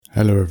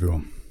Hello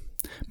everyone,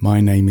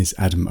 my name is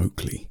Adam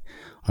Oakley.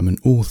 I'm an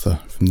author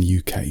from the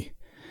UK,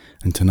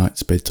 and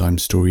tonight's bedtime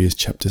story is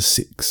chapter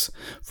 6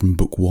 from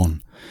book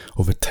 1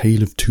 of A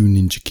Tale of Two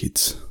Ninja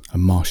Kids, a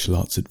martial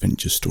arts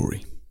adventure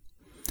story.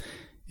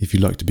 If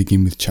you'd like to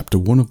begin with chapter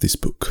 1 of this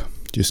book,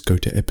 just go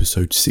to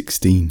episode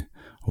 16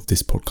 of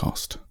this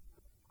podcast.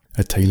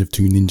 A Tale of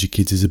Two Ninja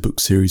Kids is a book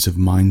series of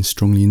mine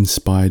strongly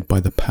inspired by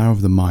the power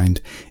of the mind,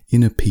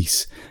 inner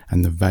peace,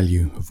 and the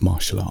value of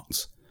martial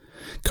arts.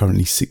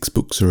 Currently 6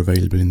 books are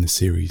available in the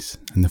series,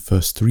 and the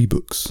first 3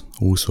 books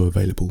are also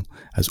available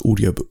as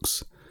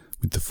audiobooks,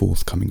 with the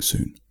 4th coming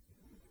soon.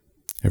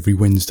 Every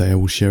Wednesday I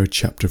will share a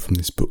chapter from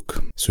this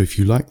book, so if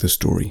you like the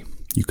story,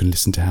 you can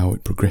listen to how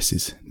it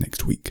progresses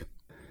next week.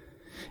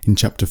 In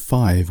chapter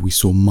 5 we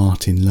saw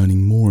Martin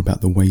learning more about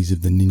the ways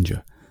of the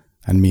ninja,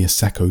 and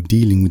Miyasako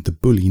dealing with the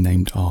bully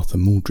named Arthur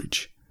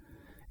Maldridge.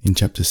 In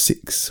chapter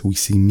 6, we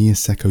see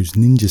Miyasako's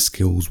ninja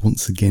skills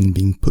once again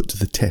being put to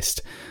the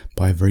test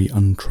by a very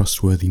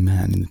untrustworthy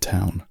man in the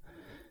town,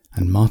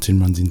 and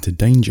Martin runs into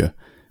danger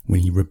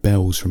when he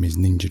rebels from his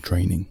ninja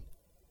training.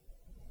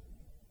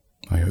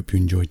 I hope you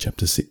enjoyed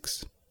chapter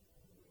 6.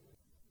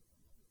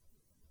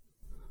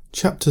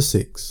 Chapter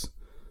 6.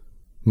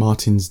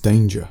 Martin's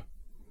Danger.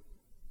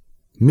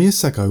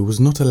 Miyasako was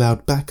not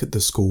allowed back at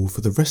the school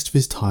for the rest of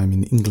his time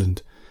in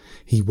England.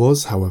 He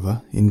was,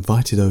 however,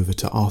 invited over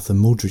to Arthur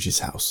Maldridge's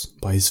house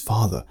by his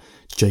father,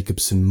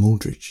 Jacobson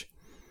Maldridge.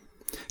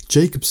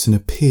 Jacobson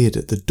appeared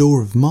at the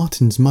door of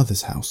Martin's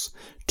mother's house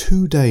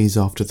 2 days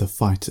after the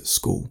fight at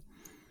school.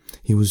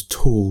 He was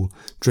tall,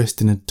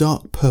 dressed in a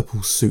dark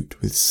purple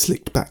suit with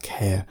slicked back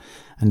hair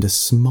and a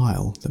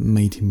smile that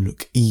made him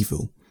look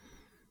evil.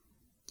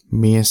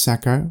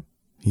 "Miyasako,"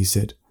 he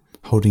said,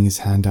 holding his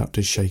hand out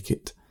to shake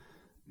it.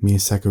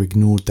 Miyasako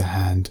ignored the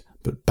hand,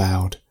 but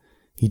bowed.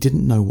 He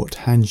didn't know what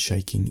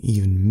handshaking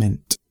even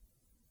meant.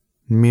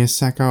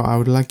 "Miyasako, I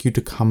would like you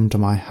to come to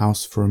my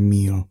house for a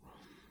meal.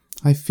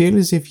 I feel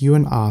as if you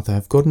and Arthur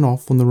have gotten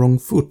off on the wrong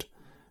foot,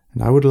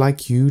 and I would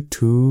like you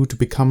two to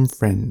become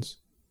friends.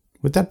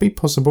 Would that be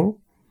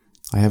possible?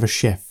 I have a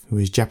chef who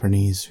is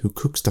Japanese, who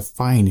cooks the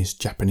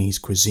finest Japanese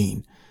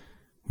cuisine.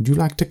 Would you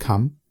like to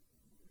come?"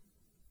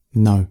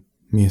 "No,"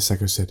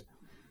 Miyasako said.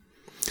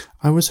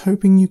 "I was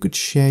hoping you could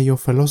share your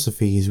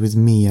philosophies with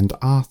me and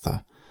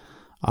Arthur.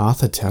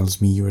 Arthur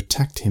tells me you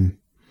attacked him.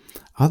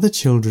 Other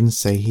children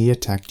say he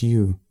attacked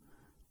you.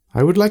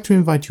 I would like to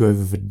invite you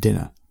over for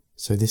dinner,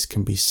 so this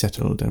can be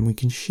settled and we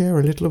can share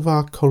a little of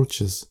our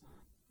cultures.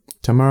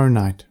 Tomorrow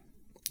night.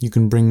 You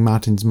can bring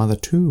Martin's mother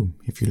too,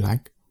 if you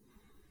like."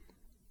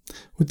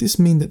 "Would this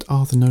mean that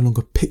Arthur no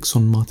longer picks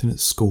on Martin at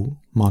school?"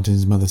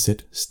 Martin's mother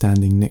said,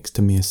 standing next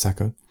to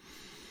Miyasako.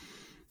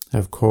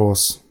 "Of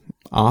course.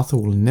 Arthur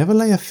will never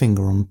lay a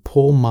finger on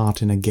poor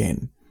Martin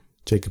again,"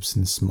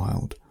 Jacobson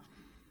smiled.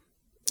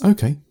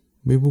 "Okay,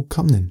 we will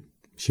come then,"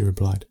 she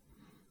replied.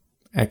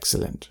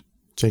 "Excellent."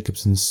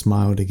 Jacobson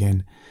smiled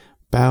again,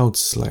 bowed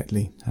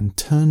slightly, and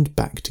turned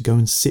back to go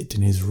and sit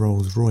in his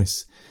Rolls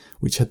Royce,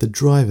 which had the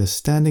driver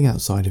standing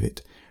outside of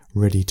it,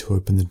 ready to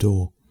open the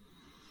door.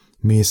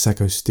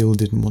 Miyasako still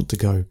didn't want to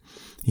go.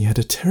 He had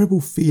a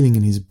terrible feeling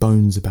in his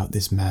bones about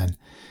this man.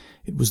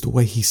 It was the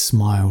way he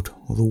smiled,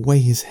 or the way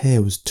his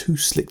hair was too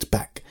slicked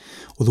back,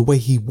 or the way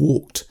he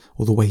walked,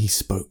 or the way he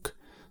spoke.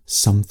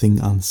 Something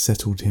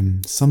unsettled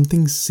him,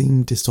 something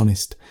seemed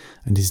dishonest,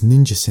 and his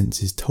ninja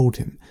senses told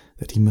him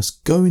that he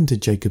must go into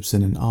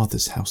Jacobson and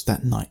Arthur's house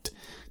that night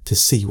to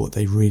see what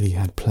they really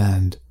had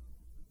planned.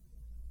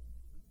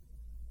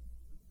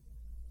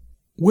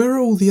 "Where are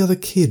all the other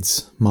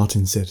kids?"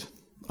 Martin said.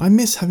 "I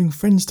miss having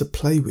friends to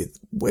play with.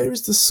 Where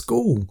is the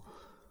school?"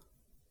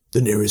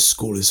 "The nearest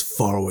school is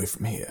far away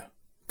from here,"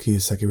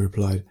 Kiyosaki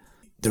replied.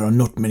 "There are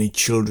not many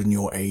children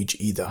your age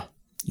either.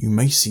 You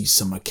may see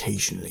some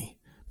occasionally,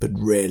 but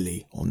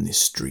rarely on this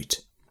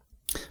street."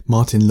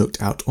 Martin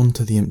looked out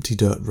onto the empty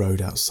dirt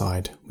road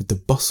outside, with the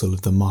bustle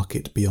of the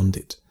market beyond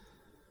it.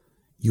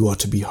 "You are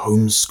to be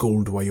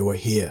homeschooled while you are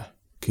here,"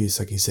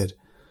 Kiyosaki said.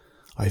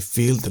 "I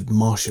feel that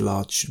martial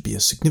arts should be a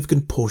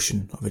significant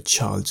portion of a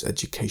child's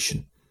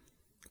education.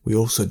 We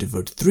also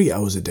devote 3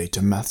 hours a day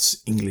to maths,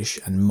 English,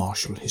 and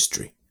martial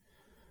history."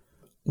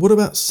 "What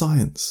about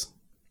science?"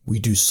 "We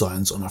do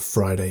science on a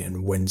Friday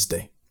and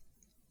Wednesday."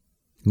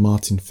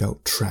 Martin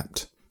felt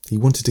trapped. He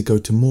wanted to go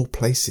to more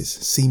places,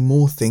 see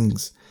more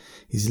things.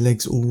 His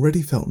legs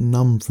already felt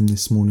numb from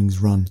this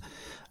morning's run,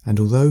 and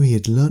although he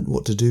had learnt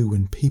what to do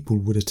when people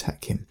would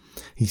attack him,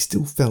 he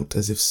still felt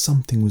as if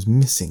something was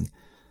missing,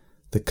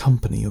 the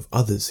company of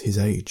others his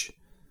age.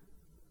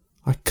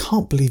 "I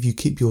can't believe you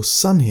keep your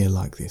son here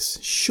like this.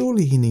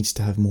 Surely he needs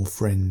to have more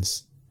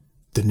friends."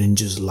 "The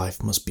ninja's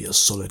life must be a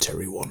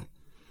solitary one."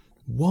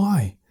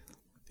 "Why?"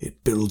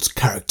 "It builds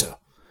character."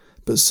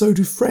 "But so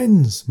do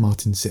friends,"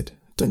 Martin said.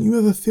 "Don't you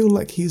ever feel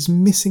like he is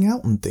missing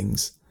out on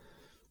things?"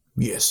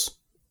 "Yes,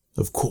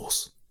 of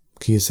course,"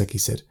 Kiyosaki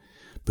said.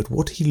 "But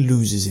what he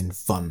loses in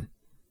fun,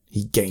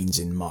 he gains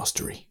in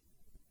mastery."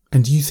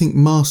 "And you think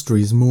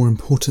mastery is more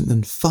important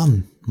than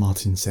fun?"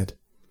 Martin said.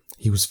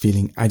 He was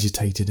feeling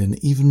agitated and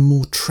even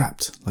more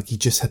trapped, like he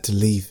just had to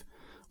leave.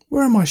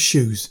 "Where are my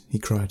shoes?" he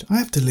cried. "I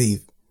have to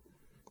leave."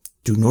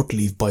 "Do not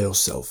leave by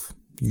yourself.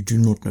 You do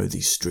not know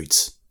these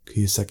streets,"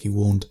 Kiyosaki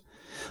warned.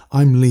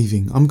 "I'm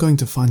leaving. I'm going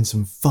to find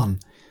some fun.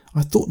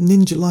 I thought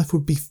ninja life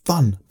would be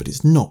fun, but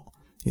it's not.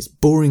 It's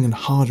boring and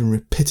hard and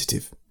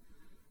repetitive."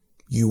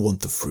 "You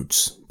want the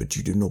fruits, but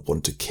you do not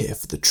want to care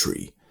for the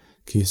tree,"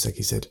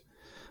 Kiyosaki said.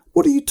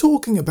 "What are you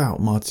talking about?"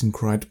 Martin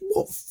cried.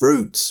 "What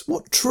fruits?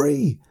 What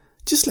tree?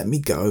 Just let me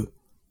go."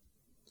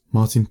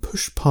 Martin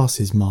pushed past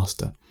his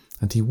master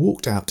and he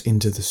walked out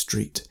into the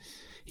street.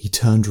 He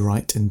turned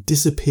right and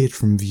disappeared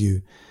from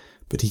view,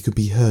 but he could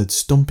be heard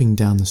stomping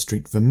down the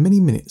street for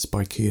many minutes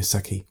by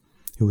Kiyosaki,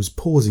 who was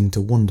pausing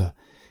to wonder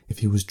if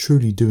he was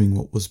truly doing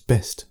what was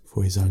best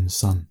for his own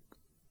son.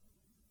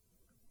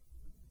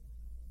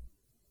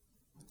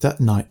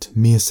 That night,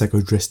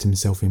 Miyasago dressed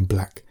himself in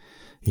black.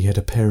 He had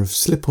a pair of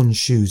slip-on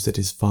shoes that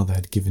his father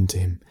had given to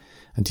him,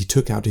 and he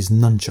took out his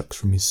nunchucks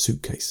from his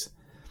suitcase.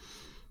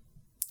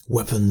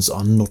 "Weapons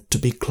are not to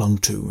be clung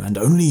to and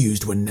only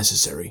used when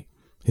necessary,"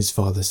 his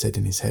father said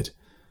in his head.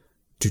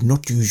 "Do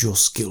not use your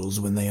skills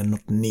when they are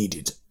not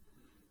needed."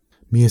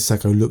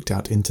 Miyasago looked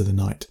out into the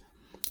night.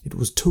 It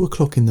was 2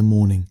 o'clock in the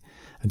morning,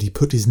 and he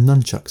put his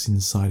nunchucks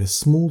inside a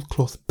small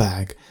cloth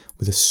bag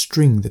with a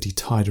string that he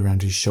tied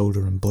around his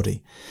shoulder and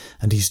body,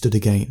 and he stood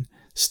again,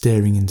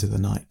 staring into the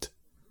night.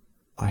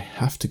 "I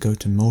have to go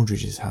to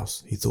Moldridge's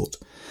house," he thought.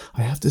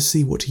 "I have to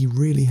see what he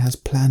really has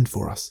planned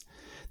for us.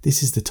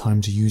 This is the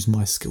time to use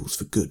my skills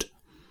for good."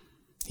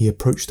 He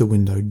approached the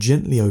window,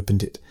 gently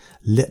opened it,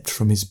 leapt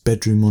from his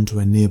bedroom onto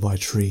a nearby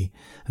tree,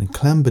 and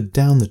clambered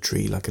down the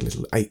tree like a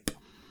little ape,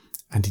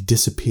 and he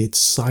disappeared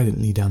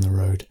silently down the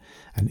road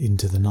and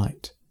into the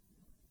night.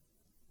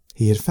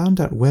 He had found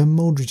out where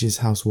Moldridge's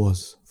house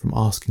was from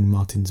asking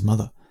Martin's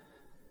mother.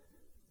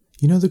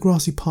 "You know the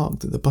grassy park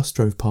that the bus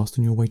drove past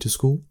on your way to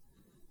school?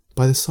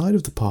 By the side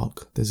of the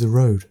park there's a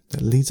road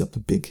that leads up the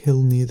big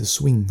hill near the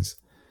swings.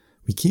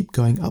 We keep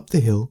going up the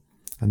hill,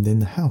 and then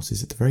the house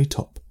is at the very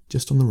top,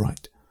 just on the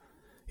right.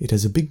 It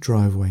has a big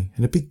driveway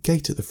and a big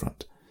gate at the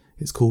front.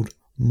 It's called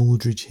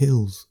Moldridge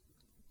Hills."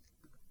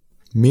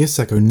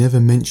 Miyasago never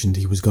mentioned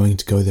he was going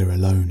to go there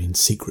alone in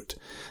secret,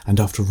 and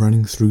after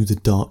running through the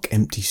dark,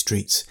 empty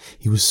streets,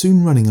 he was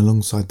soon running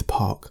alongside the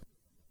park.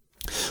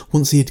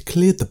 Once he had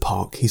cleared the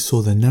park, he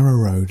saw the narrow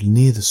road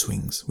near the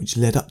swings, which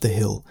led up the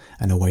hill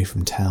and away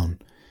from town.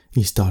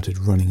 He started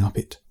running up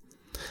it.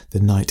 The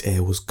night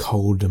air was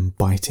cold and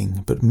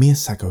biting, but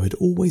Miyasago had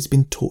always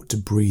been taught to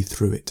breathe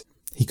through it.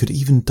 He could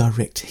even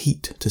direct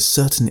heat to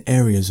certain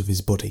areas of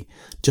his body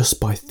just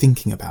by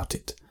thinking about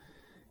it.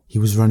 He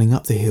was running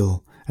up the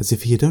hill as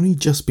if he had only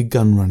just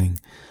begun running,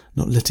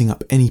 not letting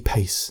up any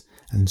pace,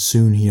 and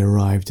soon he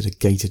arrived at a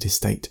gated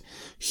estate,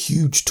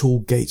 huge tall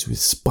gates with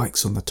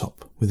spikes on the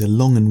top, with a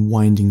long and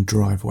winding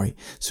driveway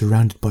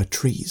surrounded by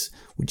trees,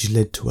 which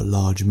led to a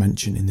large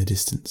mansion in the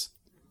distance.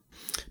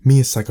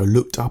 Miyasago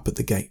looked up at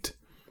the gate.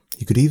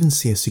 He could even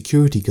see a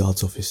security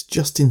guard's office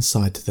just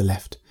inside to the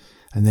left,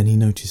 and then he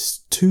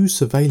noticed 2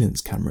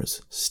 surveillance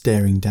cameras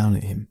staring down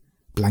at him,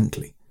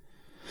 blankly.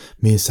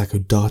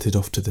 Miyasago darted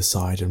off to the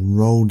side and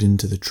rolled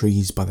into the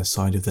trees by the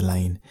side of the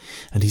lane,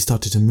 and he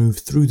started to move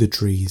through the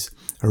trees,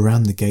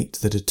 around the gate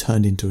that had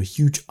turned into a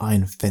huge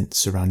iron fence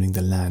surrounding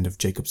the land of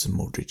Jacobson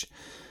Moldridge,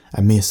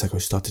 and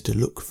Miyasago started to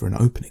look for an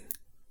opening.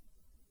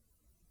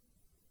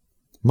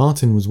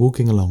 Martin was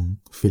walking along,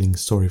 feeling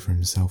sorry for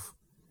himself.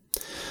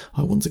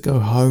 "I want to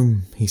go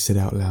home," he said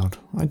out loud.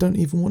 "I don't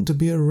even want to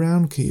be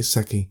around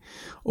Kiyosaki.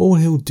 All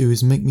he'll do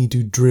is make me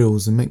do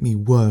drills and make me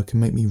work and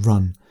make me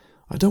run.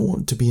 I don't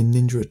want to be a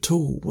ninja at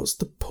all. What's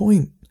the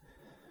point?"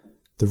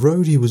 The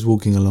road he was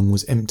walking along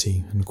was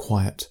empty and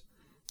quiet.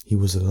 He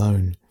was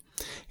alone.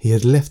 He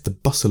had left the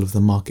bustle of the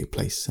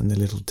marketplace and the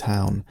little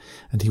town,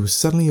 and he was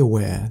suddenly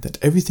aware that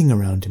everything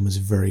around him was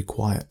very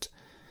quiet.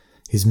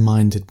 His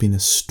mind had been a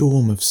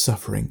storm of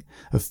suffering,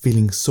 of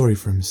feeling sorry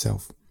for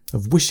himself,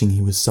 of wishing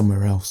he was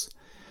somewhere else,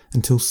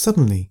 until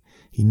suddenly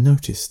he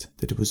noticed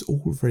that it was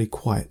all very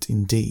quiet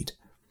indeed.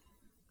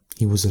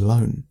 He was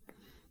alone.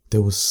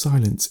 There was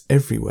silence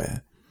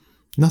everywhere.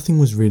 Nothing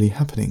was really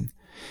happening.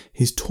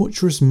 His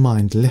torturous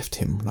mind left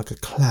him like a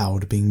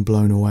cloud being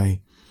blown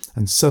away,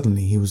 and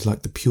suddenly he was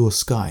like the pure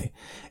sky,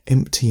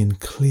 empty and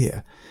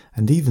clear,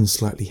 and even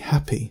slightly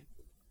happy.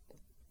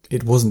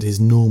 It wasn't his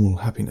normal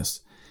happiness.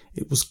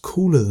 It was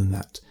cooler than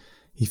that.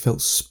 He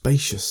felt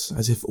spacious,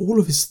 as if all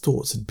of his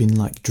thoughts had been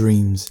like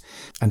dreams,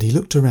 and he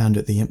looked around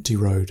at the empty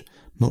road,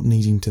 not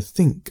needing to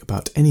think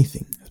about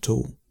anything at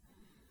all.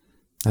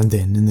 And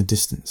then, in the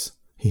distance,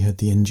 he heard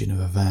the engine of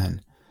a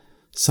van.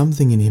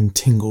 Something in him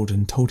tingled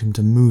and told him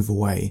to move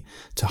away,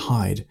 to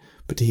hide,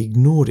 but he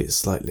ignored it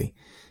slightly.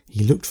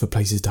 He looked for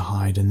places to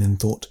hide and then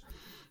thought,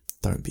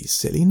 "Don't be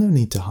silly, no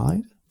need to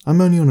hide.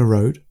 I'm only on a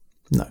road.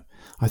 No,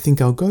 I think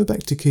I'll go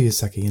back to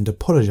Kiyosaki and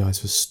apologise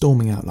for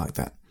storming out like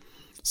that.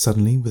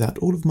 Suddenly, without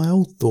all of my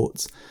old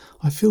thoughts,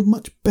 I feel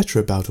much better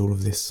about all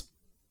of this."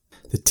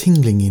 The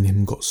tingling in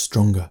him got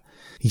stronger.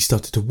 He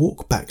started to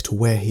walk back to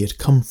where he had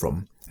come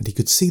from, and he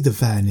could see the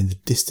van in the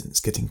distance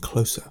getting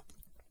closer.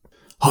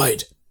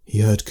 "Hide!"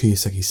 he heard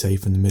Kiyosaki say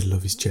from the middle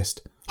of his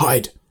chest.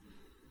 "Hide!"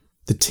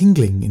 The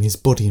tingling in his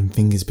body and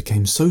fingers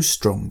became so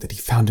strong that he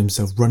found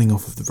himself running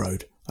off of the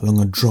road,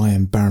 along a dry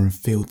and barren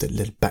field that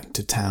led back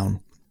to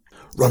town.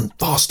 "Run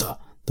faster!"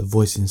 the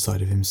voice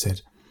inside of him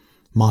said.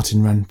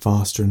 Martin ran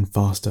faster and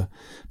faster,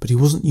 but he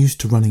wasn't used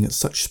to running at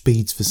such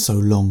speeds for so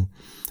long,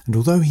 and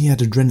although he had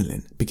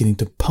adrenaline beginning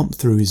to pump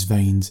through his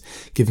veins,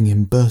 giving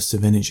him bursts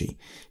of energy,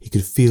 he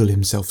could feel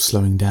himself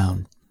slowing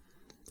down.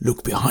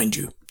 "Look behind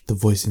you," the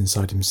voice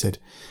inside him said,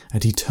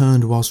 and he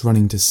turned whilst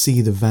running to see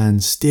the van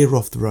steer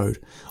off the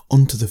road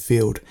onto the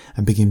field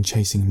and begin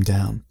chasing him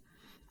down.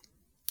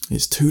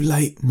 "It's too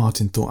late,"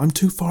 Martin thought. "I'm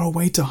too far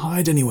away to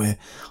hide anywhere.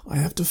 I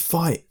have to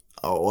fight.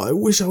 Oh, I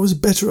wish I was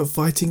better at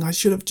fighting. I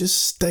should have just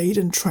stayed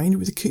and trained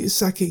with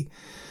Kiyosaki."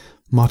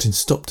 Martin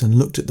stopped and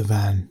looked at the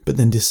van, but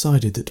then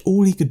decided that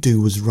all he could do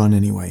was run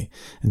anyway,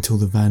 until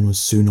the van was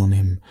soon on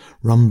him,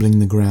 rumbling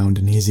the ground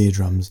in his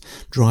eardrums,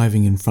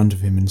 driving in front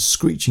of him and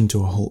screeching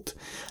to a halt,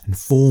 and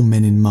 4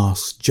 men in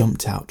masks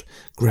jumped out,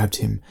 grabbed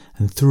him,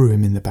 and threw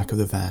him in the back of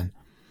the van.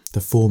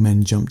 The 4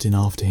 men jumped in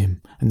after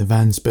him, and the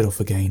van sped off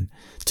again,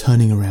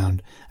 turning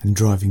around and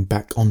driving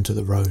back onto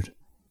the road.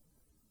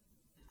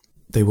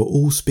 They were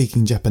all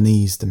speaking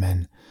Japanese, the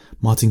men.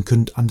 Martin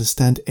couldn't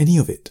understand any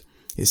of it.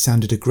 It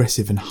sounded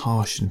aggressive and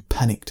harsh and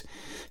panicked.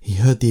 He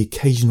heard the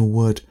occasional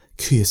word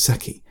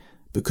Kiyosaki,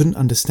 but couldn't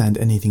understand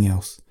anything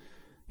else.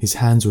 His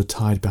hands were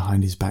tied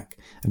behind his back,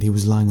 and he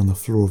was lying on the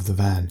floor of the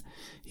van.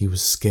 He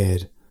was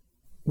scared.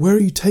 "Where are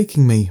you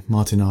taking me?"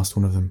 Martin asked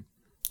one of them.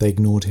 They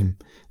ignored him.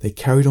 They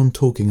carried on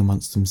talking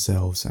amongst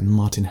themselves, and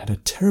Martin had a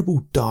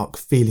terrible dark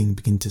feeling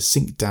begin to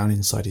sink down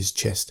inside his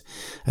chest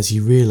as he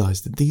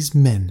realised that these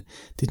men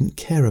didn't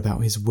care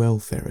about his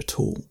welfare at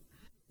all.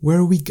 "Where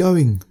are we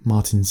going?"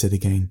 Martin said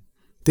again.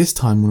 This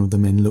time one of the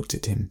men looked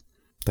at him.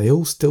 They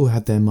all still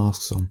had their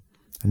masks on,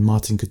 and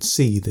Martin could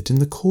see that in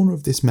the corner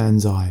of this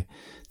man's eye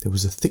there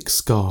was a thick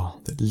scar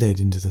that led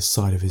into the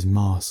side of his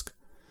mask.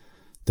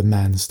 The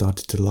man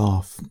started to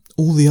laugh.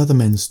 All the other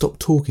men stopped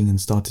talking and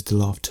started to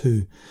laugh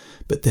too,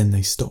 but then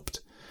they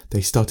stopped.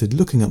 They started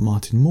looking at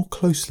Martin more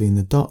closely in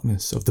the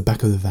darkness of the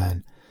back of the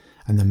van,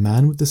 and the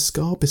man with the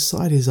scar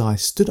beside his eye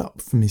stood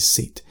up from his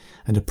seat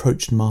and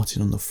approached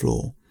Martin on the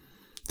floor.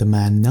 The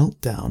man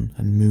knelt down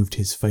and moved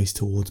his face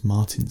towards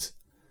Martin's.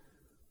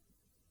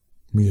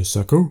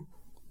 "Miyasako?"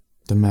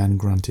 the man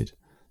grunted,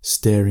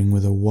 staring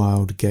with a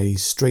wild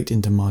gaze straight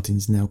into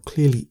Martin's now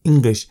clearly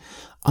English,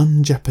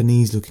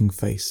 un-Japanese-looking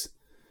face.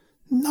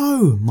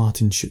 "No,"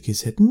 Martin shook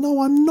his head.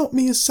 "No, I'm not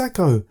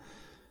Miyasako."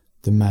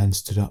 The man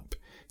stood up.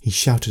 He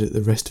shouted at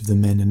the rest of the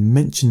men and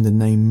mentioned the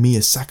name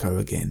Miyasako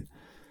again.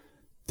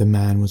 The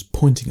man was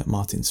pointing at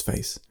Martin's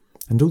face,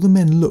 and all the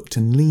men looked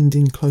and leaned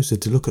in closer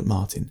to look at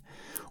Martin,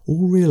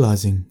 all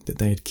realising that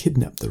they had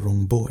kidnapped the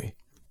wrong boy.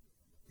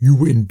 "You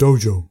were in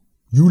dojo.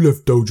 You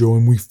left dojo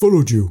and we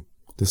followed you,"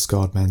 the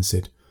scarred man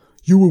said.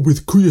 "You were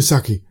with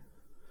Kiyosaki."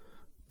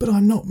 "But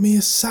I'm not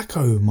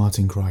Miyasako,"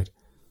 Martin cried.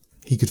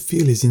 He could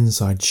feel his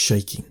inside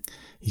shaking.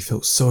 He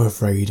felt so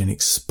afraid and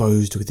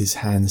exposed with his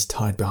hands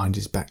tied behind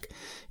his back.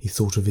 He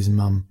thought of his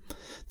mum.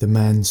 The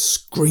man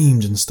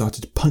screamed and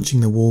started punching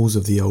the walls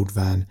of the old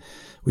van,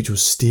 which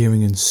was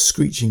steering and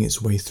screeching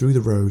its way through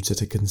the roads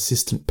at a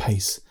consistent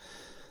pace.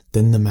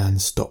 Then the man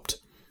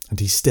stopped, and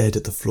he stared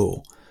at the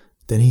floor.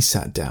 Then he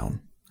sat down,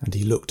 and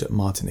he looked at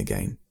Martin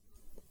again.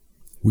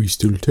 "We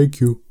still take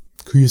you.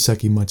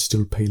 Kiyosaki might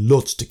still pay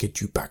lots to get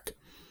you back."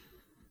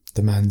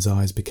 The man's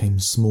eyes became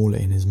smaller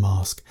in his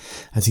mask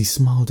as he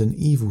smiled an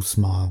evil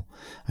smile,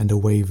 and a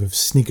wave of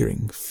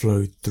sniggering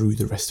flowed through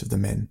the rest of the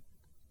men.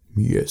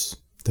 "Yes,"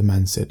 the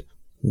man said,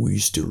 "we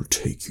still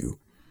take you."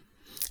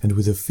 And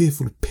with a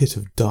fearful pit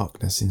of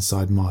darkness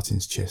inside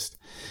Martin's chest,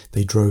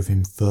 they drove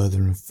him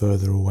further and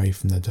further away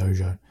from the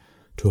dojo,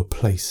 to a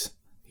place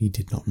he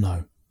did not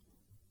know.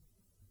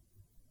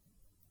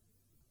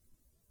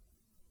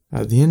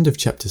 At the end of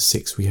chapter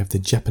 6 we have the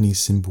Japanese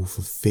symbol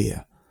for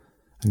fear,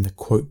 and the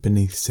quote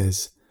beneath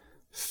says,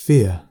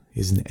 "Fear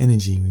is an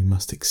energy we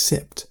must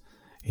accept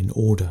in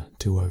order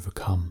to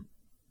overcome."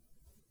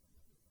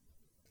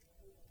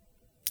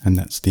 And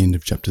that's the end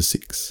of chapter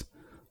 6.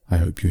 I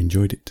hope you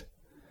enjoyed it.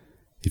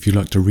 If you'd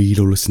like to read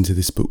or listen to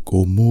this book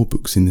or more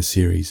books in the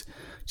series,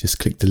 just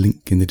click the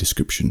link in the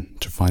description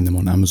to find them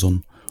on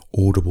Amazon,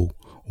 Audible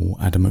or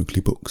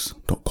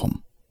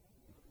AdamOakleyBooks.com.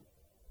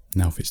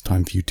 Now if it's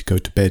time for you to go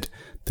to bed,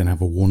 then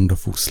have a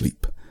wonderful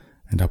sleep,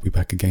 and I'll be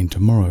back again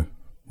tomorrow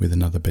with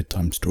another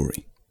bedtime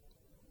story.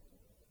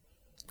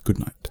 Good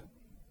night.